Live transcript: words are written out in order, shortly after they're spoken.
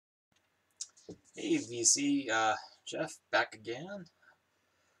Hey VC, Jeff back again.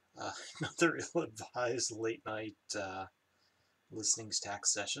 Uh, Another ill-advised late night listening stack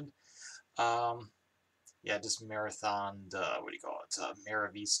session. Um, yeah, just marathoned. What do you call it? Mayor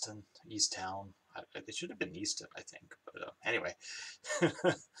of Easttown. They should have been Easton, I think. But anyway,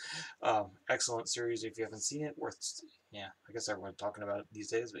 excellent series. If you haven't seen it, worth. Yeah, I guess everyone's talking about it these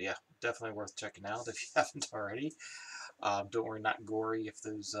days. But yeah, definitely worth checking out if you haven't already. Don't worry, not gory if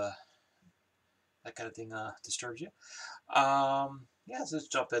those that kind of thing disturbs you. Yeah, so let's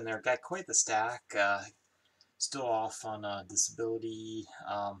jump in there. Got quite the stack. Still off on disability.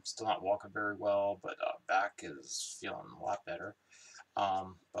 Still not walking very well, but back is feeling a lot better.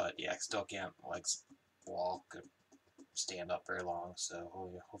 But yeah, I still can't like walk and stand up very long.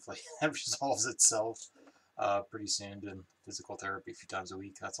 So hopefully that resolves itself pretty soon. Doing physical therapy a few times a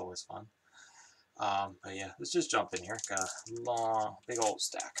week. That's always fun. But yeah, let's just jump in here. Got a long, big old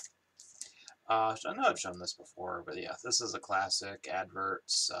stack. I know I've shown this before, but yeah, this is a classic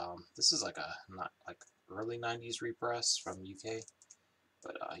adverts. This is like a not like early '90s repress from UK,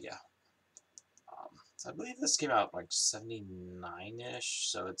 but yeah. So I believe this came out like '79-ish,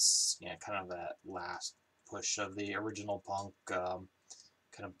 so it's yeah kind of that last push of the original punk, kind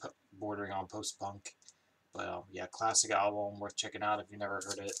of bordering on post-punk. But yeah, classic album worth checking out if you never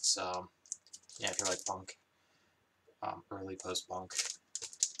heard it. Yeah, if you like punk, early post-punk.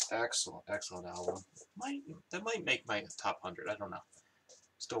 Excellent, excellent album. Might that might make my top 100. I don't know.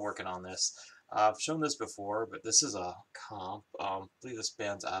 Still working on this. I've shown this before, but this is a comp. I believe this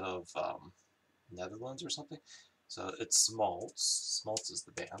band's out of Netherlands or something. So it's Smoltz. Smoltz is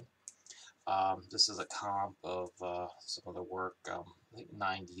the band. This is a comp of some of the work, like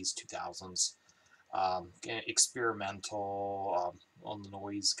 90s, 2000s. Experimental, on the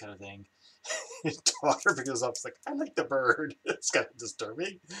noise kind of thing. Daughter because I was like, I like the bird. It's kind of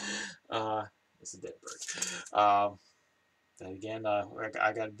disturbing. Uh, it's a dead bird. Then again,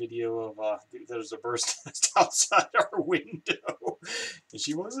 I got a video of there's a bird's nest outside our window, and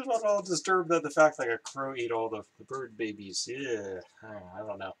she wasn't at all disturbed at the fact that a crow ate all the bird babies. Yeah, I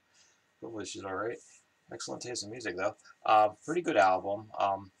don't know. Hopefully she's all right. Excellent taste in music though. Pretty good album.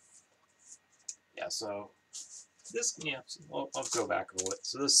 Yeah. So this, yeah, I'll go back a little bit.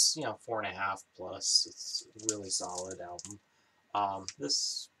 So this, 4.5 plus. It's a really solid album.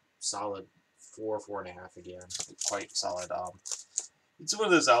 This solid four and a half again. Quite solid. It's one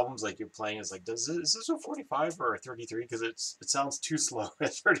of those albums like you're playing is like, is this a 45 or a 33? Because it sounds too slow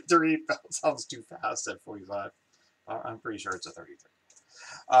at 33. It sounds too fast at 45. I'm pretty sure it's a 33.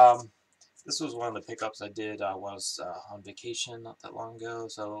 This was one of the pickups I did. I was on vacation not that long ago.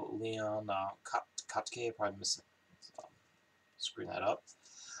 So Leon Kotke, probably um, screwing that up.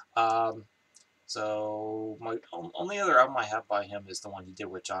 Um, so my only other album I have by him is the one he did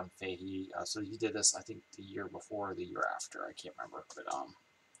with John Fahey. So he did this, I think, the year before or the year after. I can't remember, but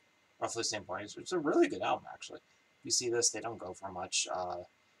roughly the same point. It's a really good album, actually. If you see this, they don't go for much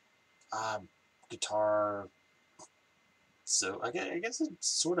guitar. So I guess it's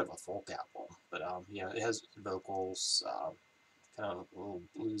sort of a folk album, but yeah, it has vocals, kind of a little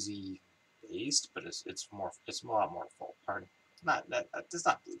bluesy based, but it's a lot more folk. Or not that it's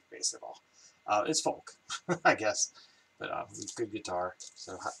not blues based at all. It's folk, I guess, but good guitar.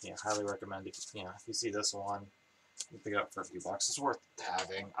 So yeah, highly recommend it. If you see this one, you pick it up for a few bucks. It's worth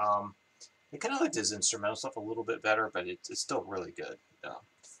having. I kind of liked his instrumental stuff a little bit better, but it's still really good.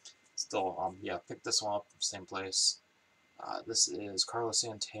 Still, yeah, pick this one up from the same place. This is Carlos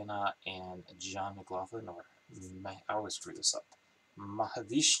Santana and John McLaughlin, or I always screw this up.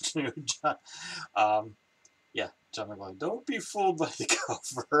 Mahavishnu John. Um, yeah, John McLaughlin. Don't be fooled by the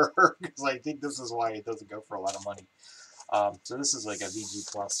cover, because I think this is why it doesn't go for a lot of money. So this is like a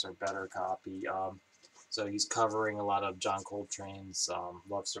VG Plus or better copy. So he's covering a lot of John Coltrane's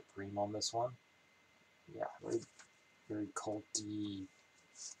Love Supreme on this one. Yeah, very, very culty,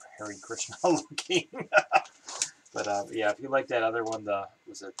 Harry Krishna looking. But yeah, if you like that other one,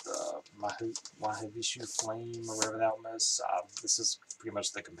 was it the Mahavishnu Flame or whatever that one is? This is pretty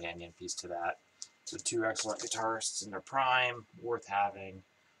much the companion piece to that. So two excellent guitarists in their prime, worth having.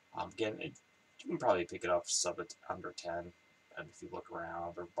 Again, you can probably pick it up sub at under 10, and if you look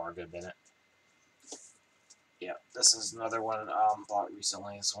around or bargain bin it. Yeah, this is another one bought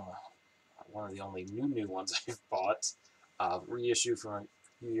recently. It's one of the only new ones I've bought. Reissue from a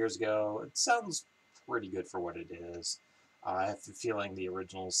few years ago. It sounds pretty good for what it is. I have the feeling the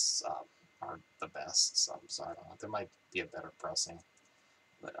originals aren't the best, so I don't know. There might be a better pressing.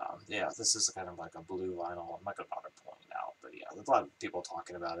 But yeah, this is kind of like a blue vinyl. I'm not going to bother pulling it out, but yeah, there's a lot of people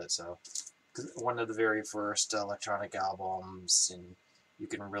talking about it. So, one of the very first electronic albums in you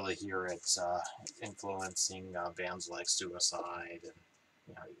can really hear it influencing bands like Suicide, and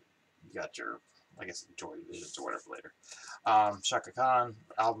you know, you got your, I guess, Joy Divisions or whatever later. Shaka Khan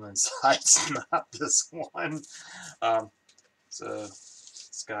album Inside's not this one. Um, so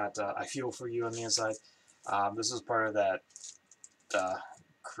it's got I Feel For You on the inside. This is part of that uh,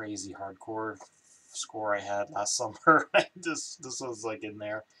 crazy hardcore score I had last summer. This was like in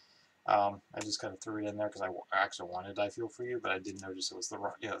there. I just kind of threw it in there because I actually wanted I Feel For You, but I didn't notice it was the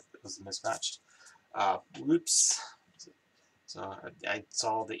wrong, it was mismatched. Whoops. So I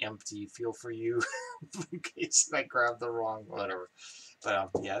saw the empty Feel For You in case I grabbed the wrong whatever.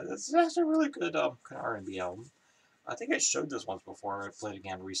 But yeah, it's actually a really good kind of R&B album. I think I showed this once before. I played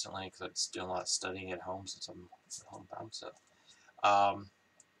again recently because I'm doing a lot of studying at home since I'm homebound. So,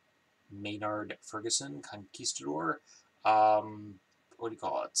 Maynard Ferguson, Conquistador. What do you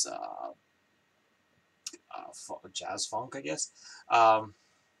call it? Jazz funk, I guess.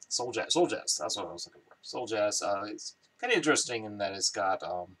 Soul jazz. Soul jazz. That's what I was looking for. Soul jazz. It's kind of interesting in that it's got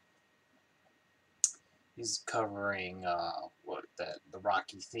he's covering what that the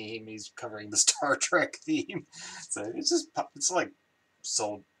Rocky theme. He's covering the Star Trek theme. So it's just it's like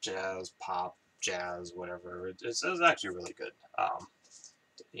soul jazz, pop jazz, whatever. It's actually really good.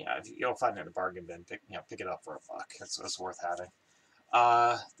 Yeah, if you'll find it at a bargain bin, pick it up for $1. It's worth having.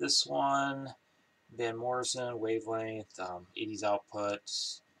 This one, Van Morrison, Wavelength, 80s Output,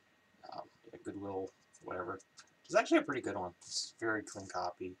 Goodwill, whatever. It's actually a pretty good one. It's a very clean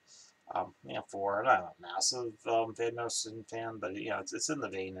copy. I'm not a massive Van Morrison fan, but it's in the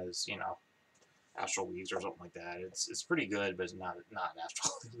vein as Astral Weeks or something like that. It's pretty good, but it's not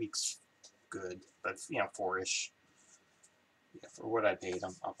Astral Weeks good, but 4-ish. Yeah, for what I paid,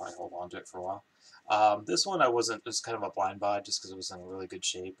 I'll probably hold on to it for a while. This one I wasn't, it was kind of a blind buy just because it was in really good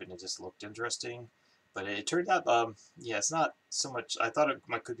shape and it just looked interesting. But it turned out, yeah, it's not so much. I thought it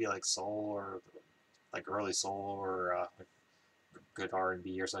could be like soul or like early soul or good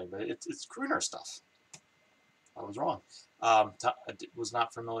R&B or something, but it's crooner stuff. I was wrong. I was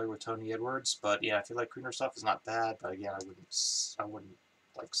not familiar with Tony Edwards, but yeah, I feel like crooner stuff is not bad. But again, I wouldn't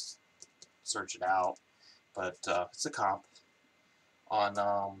like search it out. But it's a comp on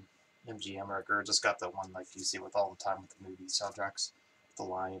MGM Records. It's got the one like you see with all the time with the movie soundtracks, the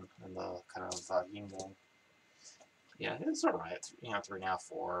Lion and the kind of yin yang. Yeah, it's alright. 3.5,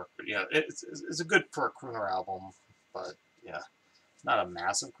 4. But yeah, it's a good for a crooner album. But yeah, not a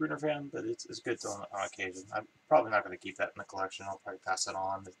massive crooner fan, but it's good on occasion. I'm probably not going to keep that in the collection. I'll probably pass it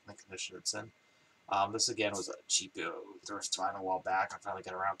on in the condition it's in. This again was a cheapo thrift find a while back. I finally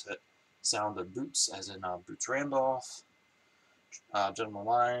got around to it. Sound of Boots, as in Boots Randolph. Gentleman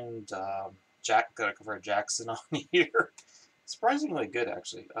Mind. Jack, got a cover of Jackson on here. Surprisingly good,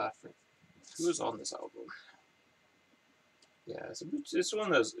 actually. Who is on this album? Yeah, it's one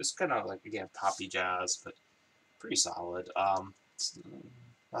of those. It's kind of like again poppy jazz, but pretty solid. It's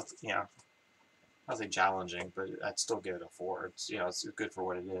nothing, nothing challenging, but I'd still give it a 4. It's good for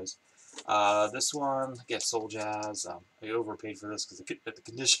what it is. This one, again, soul jazz. I overpaid for this because the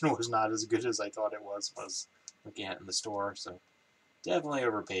condition was not as good as I thought it was. I was looking at it in the store, so definitely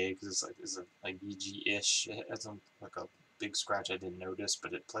overpaid because it's like BG-ish. It has like a big scratch I didn't notice,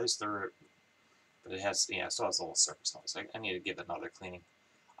 but it plays through it. But it has, it still has a little surface noise. I need to give it another cleaning.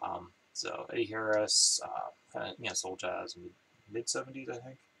 So Eddie Harris, kind of soul jazz, mid 70s, I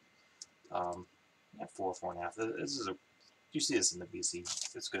think. Yeah, 4.5. This is you see this in the BC.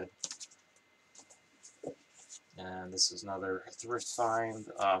 It's good. And this is another thrift find.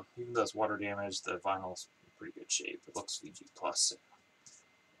 Even though it's water damaged, the vinyl's in pretty good shape. It looks VG plus.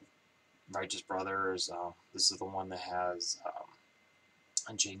 Righteous Brothers. This is the one that has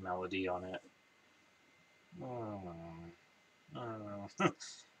Unchained Melody on it.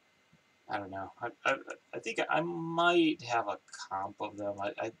 I don't know. I think I might have a comp of them.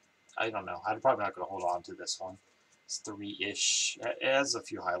 I don't know. I'm probably not going to hold on to this one. It's 3-ish. It has a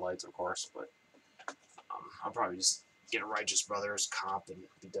few highlights, of course, but I'll probably just get a Righteous Brothers comp and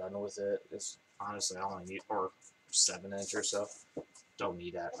be done with it. It's honestly I only need or 7-inch or so. Don't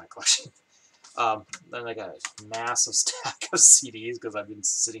need that in my collection. Then I got a massive stack of CDs because I've been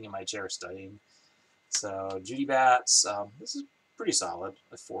sitting in my chair studying. So Judy Bats, this is pretty solid,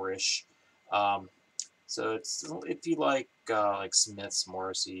 a 4-ish. So it's if you like Smiths,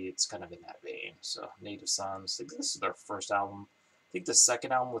 Morrissey, it's kind of in that vein. So Native Sons, I think this is their first album. I think the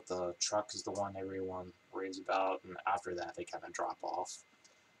second album with the truck is the one everyone raves about, and after that they kind of drop off.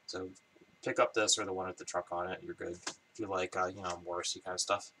 So pick up this or the one with the truck on it, you're good. If you like Morrissey kind of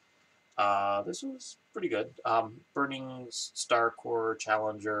stuff. This was pretty good. Burning Starcore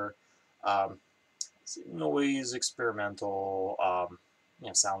Challenger. Noise, experimental.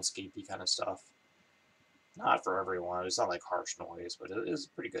 soundscapey kind of stuff. Not for everyone. It's not like harsh noise, but it is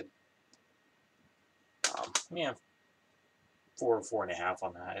pretty good. Yeah, 4.5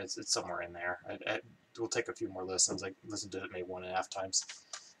 on that. It's somewhere in there. It will take a few more listens. I listened to it maybe 1.5 times.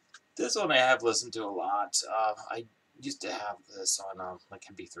 This one I have listened to a lot. I used to have this on like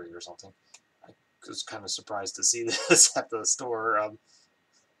MP3 or something. I was kind of surprised to see this at the store.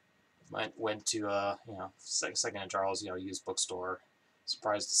 Went to Second and Charles, used bookstore.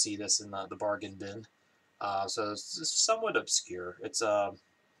 Surprised to see this in the bargain bin. So it's somewhat obscure. It's a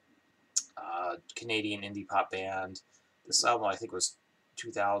Canadian indie pop band. This album I think was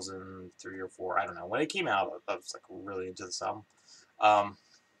 2003 or 4. I don't know when it came out. I was like really into this album.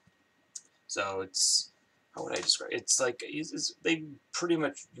 So it's, how would I describe it? It's like they pretty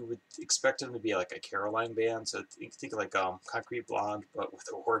much, you would expect them to be like a Caroline band. So think like Concrete Blonde, but with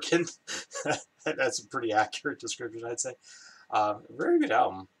an organ. That's a pretty accurate description, I'd say. Very good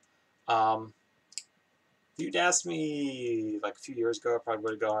album. If you'd asked me like a few years ago, I probably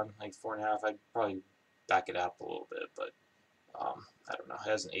would have gone like 4.5. I'd probably back it up a little bit, but I don't know. It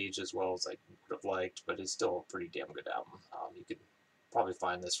hasn't aged as well as I would have liked, but it's still a pretty damn good album. You could probably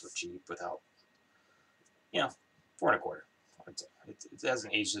find this for cheap without, 4.25. It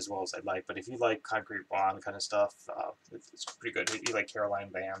hasn't aged as well as I'd like, but if you like Concrete Blonde kind of stuff, it's pretty good. If you like Caroline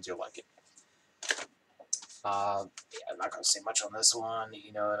bands, you'll like it. I'm not going to say much on this one.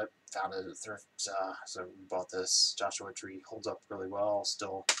 I found it at thrift, so we bought this. Joshua Tree holds up really well.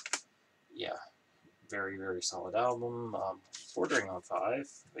 Still, yeah, very, very solid album. Bordering on 5,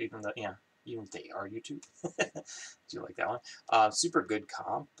 even if they are YouTube. Do you like that one? Super good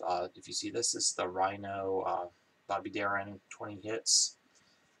comp. If you see this is the Rhino Bobby Darin 20 hits.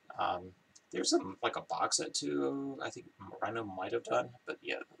 There's like a box set too. I think Rhino might have done, but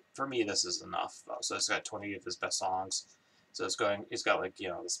yeah, for me this is enough. So it's got 20 of his best songs. So it's got like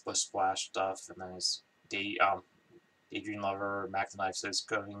the Splish Splash stuff, and then his Daydream Lover, Mac the Knife. So it's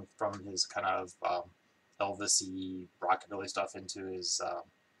going from his kind of Elvis-y rockabilly stuff into his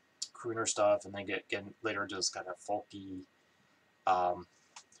crooner stuff, and then get later into this kind of folky.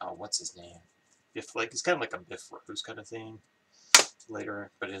 What's his name? It's kind of like a Biff Rose kind of thing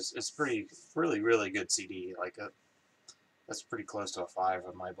later, but it's pretty really good CD. That's pretty close to a 5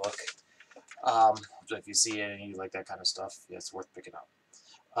 in my book. So if you see it and you like that kind of stuff, yeah, it's worth picking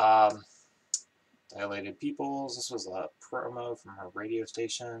up. Dilated Peoples. This was a promo from her radio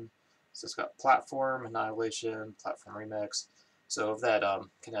station. So it's got Platform, Annihilation, Platform Remix. So of that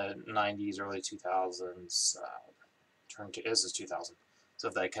kind of 90s, early 2000s, this is 2000. So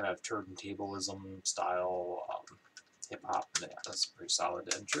of that kind of turntablism style hip hop, yeah, that's a pretty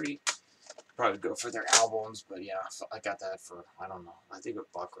solid entry. Probably go for their albums, but yeah, I got that for, I don't know, I think $1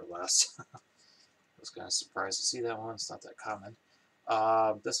 or less. I was kind of surprised to see that one. It's not that common.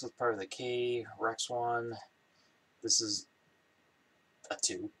 This was part of the K-Rex one. This is a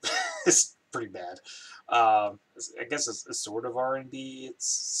 2. It's pretty bad. I guess it's sort of R&B. It's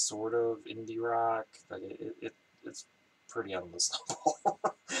sort of indie rock, but it's pretty unlistenable.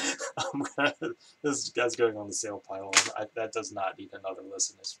 This guy's going on the sale pile. That does not need another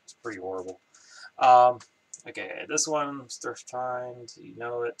listen. It's pretty horrible. Okay, this one, Thrift Find. You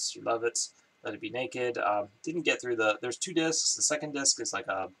know it. You love it. Let It Be Naked. Didn't get through there's 2 discs. The second disc is like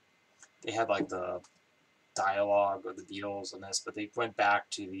they had like the dialogue or the Beatles in this, but they went back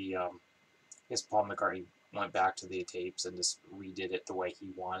to the, I guess Paul McCartney went back to the tapes and just redid it the way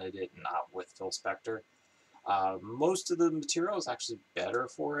he wanted it, not with Phil Spector. Most of the material is actually better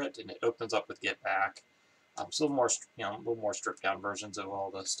for it, and it opens up with Get Back. So a little more stripped down versions of all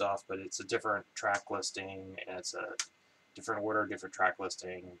the stuff, but it's a different track listing, and it's a different order, different track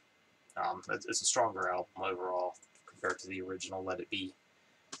listing. It's a stronger album overall compared to the original Let It Be.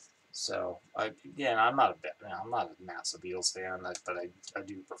 So I'm not a massive Beatles fan, but I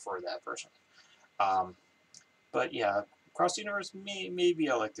do prefer that version. But yeah, Across the Universe, maybe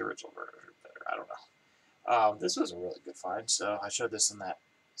I like the original version better. I don't know. This was a really good find, so I showed this in that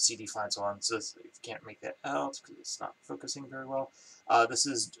CD finds one. So if you can't make that out because it's not focusing very well. This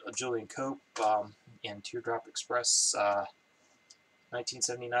is Julian Cope in Teardrop Express,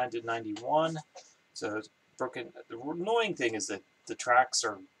 1979 to 91. So it's broken. The annoying thing is that the tracks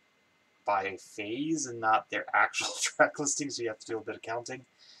are by phase and not their actual track listing, so you have to do a bit of counting.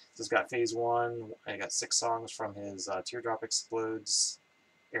 So it's got phase 1. I got 6 songs from his Teardrop Explodes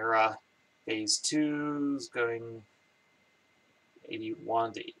era. Phase 2 is going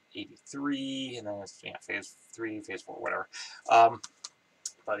 81 to 83, and then it's phase 3, phase 4, whatever.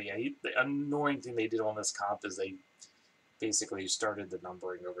 But yeah, the annoying thing they did on this comp is they basically started the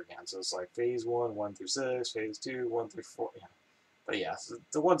numbering over again. So it's like phase 1, 1 through 6, phase 2, 1 through 4. Yeah. But yeah, so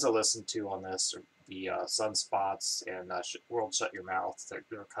the ones I listen to on this are the Sunspots and World Shut Your Mouth.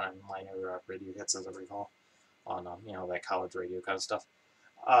 They're kind of minor radio hits, as I recall, on that college radio kind of stuff.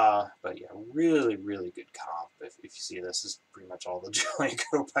 But yeah, really, really good comp. If you see this, is pretty much all the Julian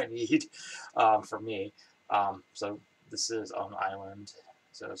Cope I need for me. So this is on Island.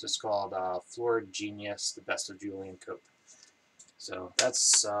 So it's just called Florida Genius, the best of Julian Cope. So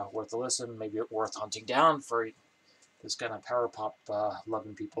that's worth a listen. Maybe worth hunting down for this kind of power pop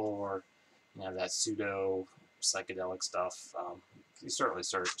loving people, or that pseudo psychedelic stuff. You certainly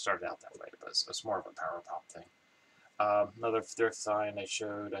started out that way, but it's more of a power pop thing. Another thrift find I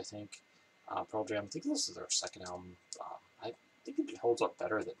showed, I think, Pearl Jam. I think this is their second album. I think it holds up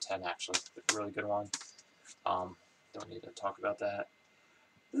better than 10, actually. It's a really good one. Don't need to talk about that.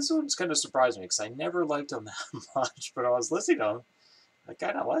 This one's kind of surprised me because I never liked them that much, but I was listening to them. I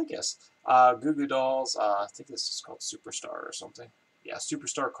kind of like it. Goo Goo Dolls, I think this is called Superstar or something. Yeah,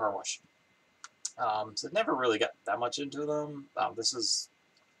 Superstar Car Wash. So I never really got that much into them. This is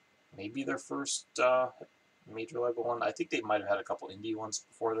maybe their first major label one. I think they might have had a couple indie ones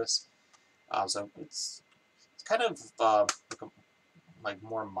before this. So it's kind of like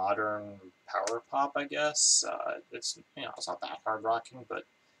more modern power pop, I guess. It's it's not that hard rocking, but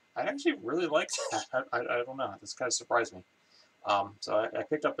I actually really liked that. I don't know. This kind of surprised me. So I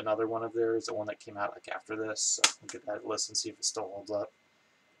picked up another one of theirs, the one that came out like after this. So I'll give that a listen, see if it still holds up.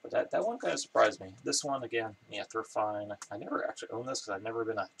 But that one kind of surprised me. This one, again, yeah, they're fine. I never actually owned this because I've never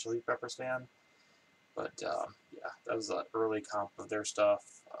been a Chili Peppers fan. But yeah, that was an early comp of their stuff.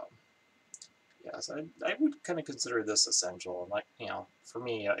 Yeah, so I would kind of consider this essential. And like, for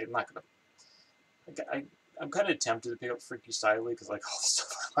me, I'm not gonna. I'm kind of tempted to pick up Freaky Styley because like all the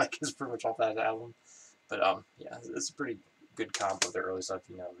stuff I like is pretty much off that album. But yeah, it's a pretty good comp of the early stuff.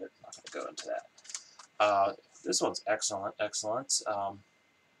 I'm not gonna go into that. This one's excellent, excellent.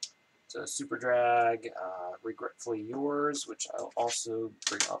 So Superdrag, Regretfully Yours, which I'll also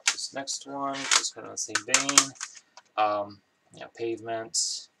bring up this next one, just kind of the same vein.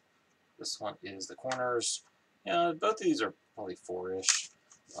 Pavement. This one is The Corners. Both of these are probably 4-ish.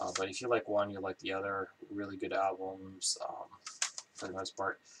 But if you like one, you like the other. Really good albums for the most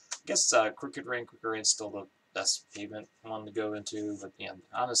part. I guess Crooked Rain is still the best Pavement one to go into, but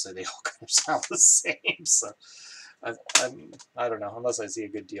honestly, they all kind of sound the same. So I don't know. Unless I see a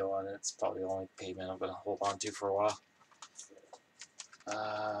good deal on it, it's probably the only Pavement I'm going to hold on to for a while.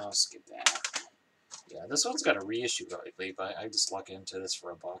 I'll skip that. Yeah, this one's got a reissue lately, but I just lucked into this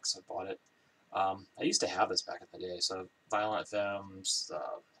for $1, so I bought it. I used to have this back in the day, so Violent Femmes,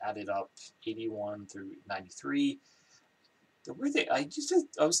 added up 81 through 93. The weird thing, I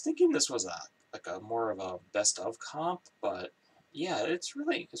was thinking this was a more of a best of comp, but yeah, it's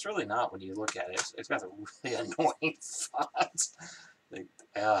really not when you look at it. It's got a really annoying font.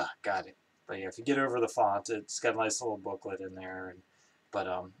 Got it. But yeah, if you get over the font, it's got a nice little booklet in there, but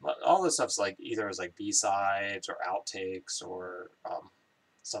all this stuff's like either as like B-sides or outtakes or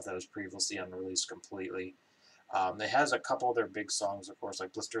stuff that was previously unreleased completely. It has a couple of their big songs, of course,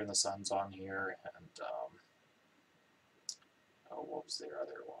 like Blister in the Sun's on here, and what was their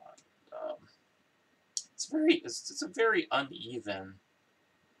other one? It's a very uneven.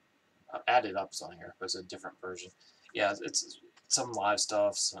 Added Up's on here, but it's a different version. Yeah, it's some live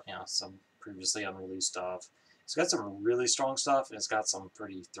stuff, some previously unreleased stuff. It's got some really strong stuff, and it's got some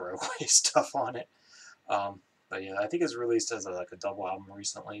pretty throwaway stuff on it. But yeah, I think it's released as a double album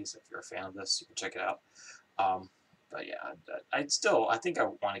recently, so if you're a fan of this, you can check it out. But yeah, I think I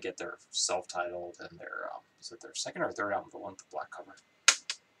want to get their self-titled and their, is it their second or third album, the one with the black cover?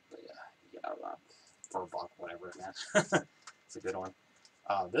 But yeah, for $1, whatever, man. It's a good one.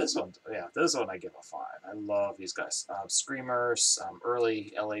 This one I give a 5. I love these guys. Screamers,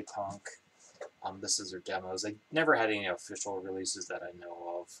 early LA punk. This is their demos. They never had any official releases that I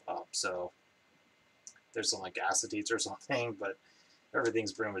know of. So there's some like acetate or something, but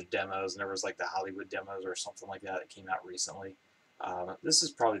everything's pretty much demos. And there was like the Hollywood demos or something like that came out recently. This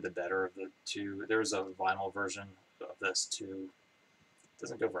is probably the better of the two. There's a vinyl version of this too.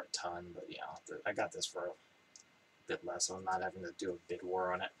 Doesn't go for a ton, but I got this for a bit less, so I'm not having to do a bid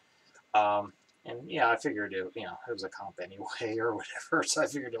war on it. And yeah, I figured it was a comp anyway or whatever, so I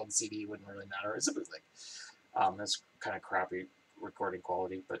figured on CD wouldn't really matter. It's a bootleg. It's kind of crappy recording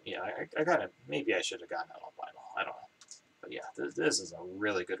quality, but yeah, I got it. Maybe I should have gotten it on vinyl. I don't know. But yeah, this is a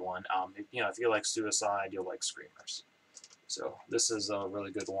really good one. If you like Suicide, you'll like Screamers. So this is a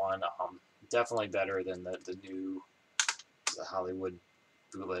really good one. Definitely better than the Hollywood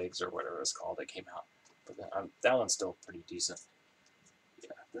bootlegs or whatever it's called that came out. But that one's still pretty decent.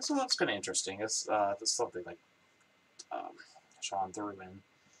 Yeah, this one's kind of interesting. It's something like Sean threw in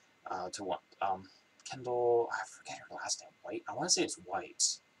to one. Kendall, I forget her last name. White. I want to say it's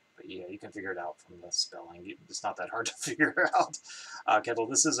White, but yeah, you can figure it out from the spelling. It's not that hard to figure out. Kendall,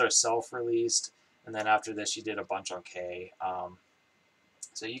 this is her self-released, and then after this, she did a bunch on K.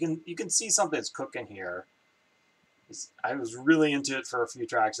 So you can see something's cooking here. I was really into it for a few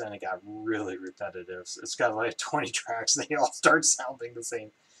tracks, and it got really repetitive. It's got like 20 tracks. They all start sounding the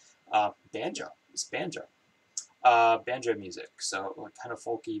same. Banjo. It's banjo. Banjo music. So like kind of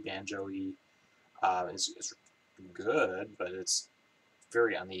folky, banjo-y. Is good, but it's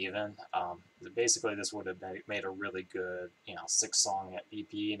very uneven. Basically, this would have made a really good, 6-song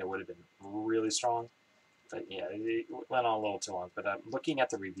EP, and it would have been really strong. But yeah, it went on a little too long. But looking at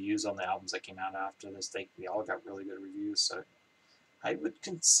the reviews on the albums that came out after this, they all got really good reviews. So I would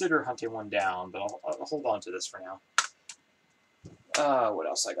consider hunting one down, but I'll hold on to this for now. What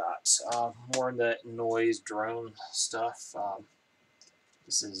else I got? More in the noise drone stuff.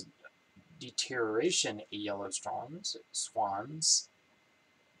 This is Deterioration Yellow Swans.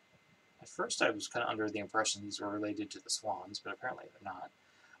 At first, I was kind of under the impression these were related to the Swans, but apparently they're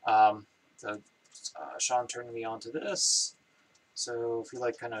not. Sean turned me on to this. So if you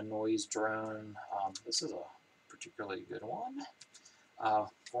like kind of noise drone, this is a particularly good one.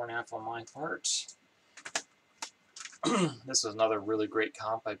 4.5 on my part. This was another really great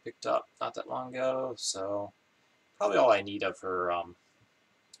comp I picked up not that long ago. So probably all I need of her,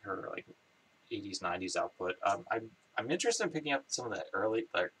 her like 80s, 90s output. I'm interested in picking up some of that early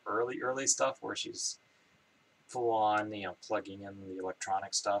stuff where she's full on, plugging in the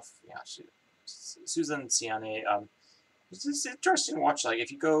electronic stuff. Yeah, Susan Ciani. It's interesting to watch. Like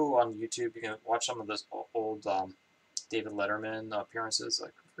if you go on YouTube, you can watch some of those old David Letterman appearances.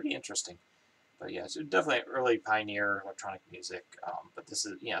 Like pretty interesting. But yeah, it's definitely early pioneer electronic music. But this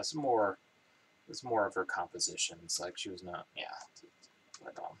is it's more of her compositions. Like she was not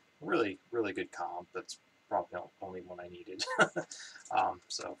but really good comp. That's probably the only one I needed.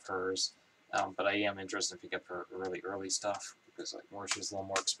 So hers. But I am interested in picking up her really early stuff because she's a little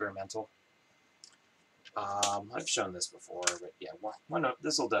more experimental. I've shown this before, but yeah,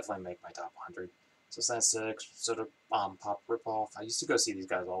 this will definitely make my top 100. So Synthetic sort of pop ripoff. I used to go see these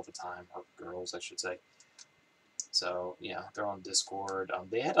guys all the time, or girls, I should say. So yeah, they're on Discord.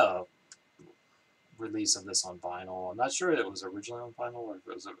 They had a release of this on vinyl. I'm not sure it was originally on vinyl or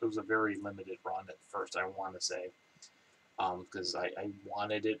if it was a very limited run at first. I want to say because I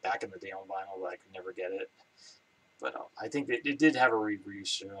wanted it back in the day on vinyl, but I could never get it. But I think it did have a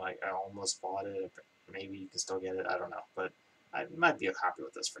reissue. I almost bought it. Maybe you can still get it. I don't know, but I might be happy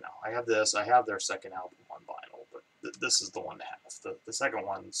with this for now. I have this. I have their second album on vinyl, but this is the one to have. The second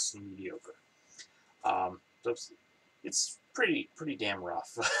one's mediocre. So it's pretty damn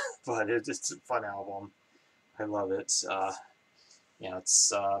rough, but it's a fun album. I love it. It's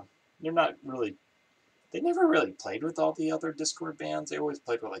they're not really. They never really played with all the other Discord bands. They always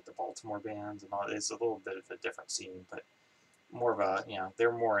played with like the Baltimore bands and all. It's a little bit of a different scene, but more of a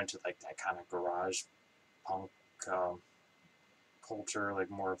they're more into like that kind of garage punk culture, like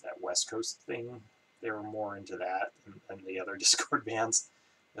more of that West Coast thing. They were more into that than the other Discord bands.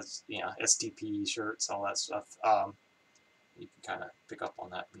 That's STP shirts, all that stuff. You can kind of pick up on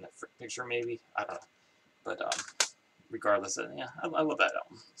that in that picture, maybe. I don't know, but regardless, I love that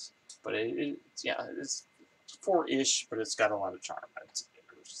album. But it's 4-ish, but it's got a lot of charm.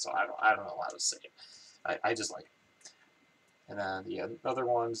 So I don't know how to say it. I just like it. And then the other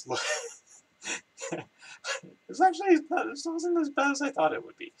ones, it wasn't as bad as I thought it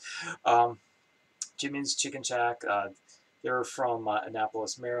would be. Jimmy's Chicken Shack. They're from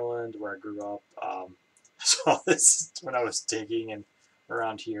Annapolis, Maryland, where I grew up. So this when I was digging and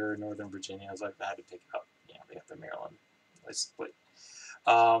around here in Northern Virginia, I was like, I had to pick it up. They got the Maryland license plate.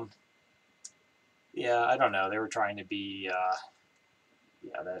 I don't know. They were trying to be,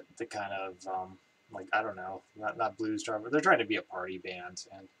 the kind of I don't know, not Blues Traveler. They're trying to be a party band,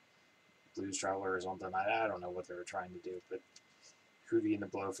 and Blues Traveler or something. I don't know what they were trying to do, but Hootie and the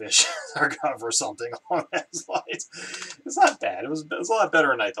Blowfish are cover something along that lines. It's not bad. It was a lot better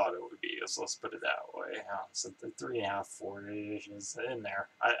than I thought it would be. So let's put it that way. So the 3.5, 4-ish is in there.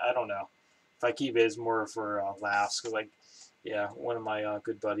 I don't know. If I keep it, it's more for laughs. Cause one of my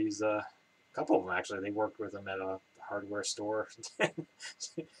good buddies, a couple of them actually, they worked with him at a hardware store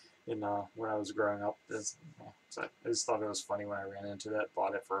in when I was growing up. So I just thought it was funny when I ran into that,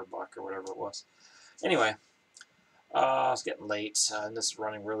 bought it for $1 or whatever it was. Anyway, it's getting late, and this is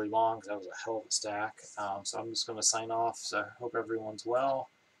running really long because that was a hell of a stack. So I'm just going to sign off. So I hope everyone's well,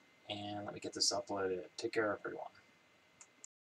 and let me get this uploaded. Take care, everyone.